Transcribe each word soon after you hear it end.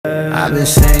I've been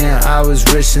saying I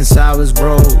was rich since I was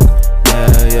broke.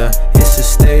 Yeah, yeah, it's a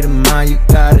state of mind, you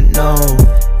gotta know.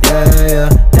 Yeah, yeah,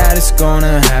 that it's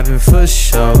gonna happen for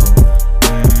sure.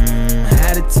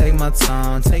 Had to take my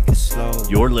time, take it slow.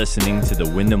 You're listening to the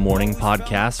Win the Morning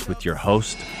podcast with your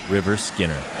host, River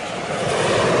Skinner.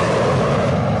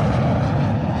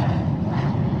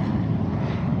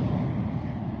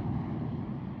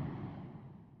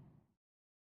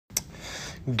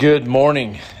 Good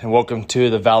morning and welcome to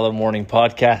the Valid Morning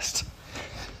Podcast.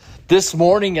 This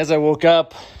morning as I woke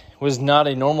up was not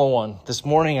a normal one. This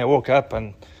morning I woke up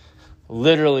and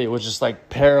literally was just like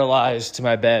paralyzed to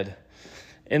my bed,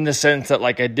 in the sense that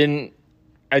like I didn't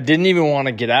even want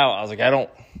to get out. I was like, I don't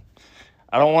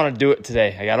want to do it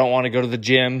today. Like, I don't want to go to the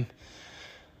gym.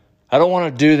 I don't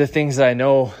want to do the things that I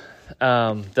know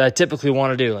that I typically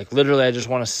want to do. Like literally, I just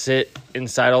want to sit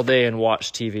inside all day and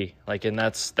watch TV. Like, and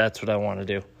that's what I want to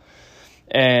do.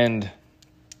 And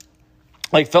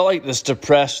like felt like this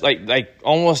depressed, like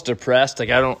almost depressed. Like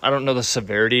I don't know the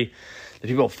severity that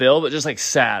people feel, but just like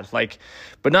sad. Like,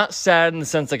 but not sad in the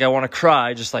sense like I want to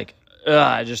cry. Just like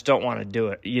I just don't want to do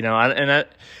it. You know. And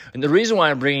the reason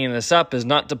why I'm bringing this up is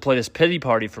not to play this pity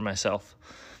party for myself,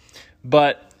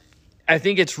 but I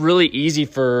think it's really easy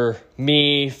for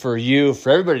me, for you,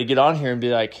 for everybody to get on here and be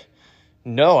like,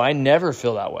 no, I never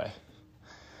feel that way.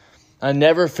 I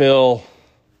never feel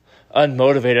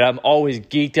unmotivated. I'm always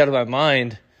geeked out of my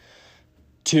mind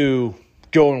to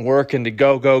go and work and to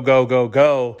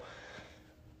go.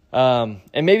 And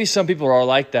maybe some people are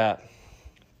like that.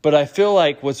 But I feel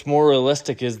like what's more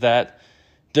realistic is that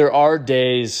there are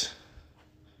days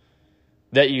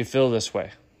that you feel this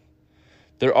way.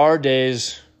 There are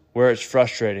days where it's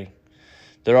frustrating.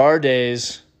 There are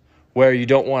days where you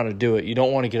don't want to do it. You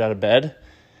don't want to get out of bed.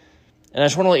 And I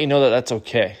just want to let you know that that's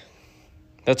okay.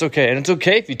 That's okay. And it's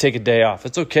okay if you take a day off.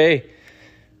 It's okay.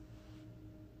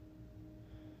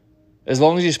 As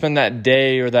long as you spend that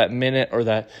day or that minute or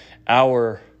that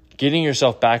hour getting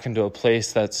yourself back into a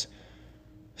place that's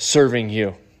serving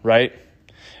you, right?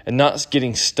 And not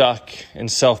getting stuck in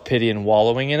self-pity and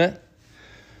wallowing in it,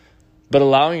 but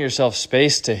allowing yourself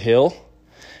space to heal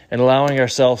and allowing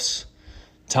ourselves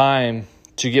time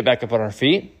to get back up on our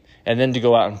feet and then to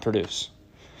go out and produce.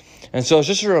 And so it's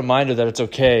just a reminder that it's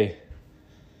okay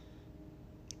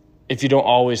if you don't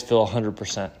always feel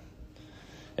 100%.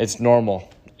 It's normal.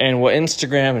 And what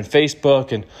Instagram and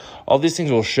Facebook and all these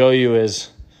things will show you is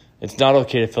it's not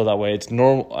okay to feel that way. It's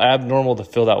abnormal to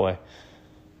feel that way.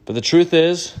 But the truth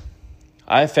is,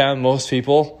 I found most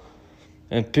people,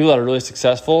 and people that are really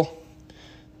successful,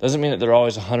 doesn't mean that they're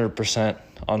always 100%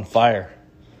 on fire.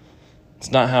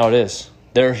 It's not how it is.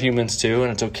 They're humans too,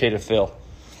 and it's okay to feel.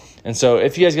 And so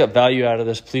if you guys got value out of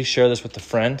this, please share this with a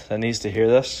friend that needs to hear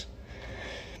this.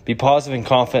 Be positive and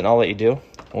confident, and I'll let you do.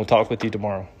 And we'll talk with you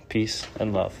tomorrow. Peace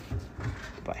and love.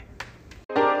 Bye.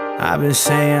 I've been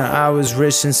saying I was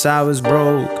rich since I was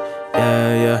broke.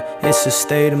 Yeah, yeah, it's a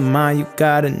state of mind, you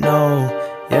gotta know.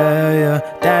 Yeah,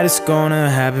 yeah, that it's gonna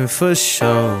happen for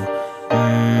sure.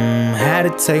 Had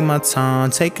to take my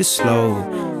time, take it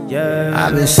slow. Yeah,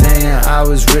 I've been saying I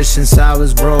was rich since I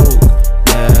was broke.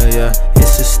 Yeah, yeah,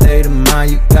 it's a state of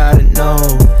mind, you gotta know.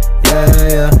 Yeah,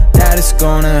 yeah, that it's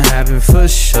gonna happen for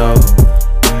sure.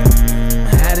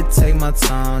 Had to take my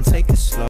time, take it slow.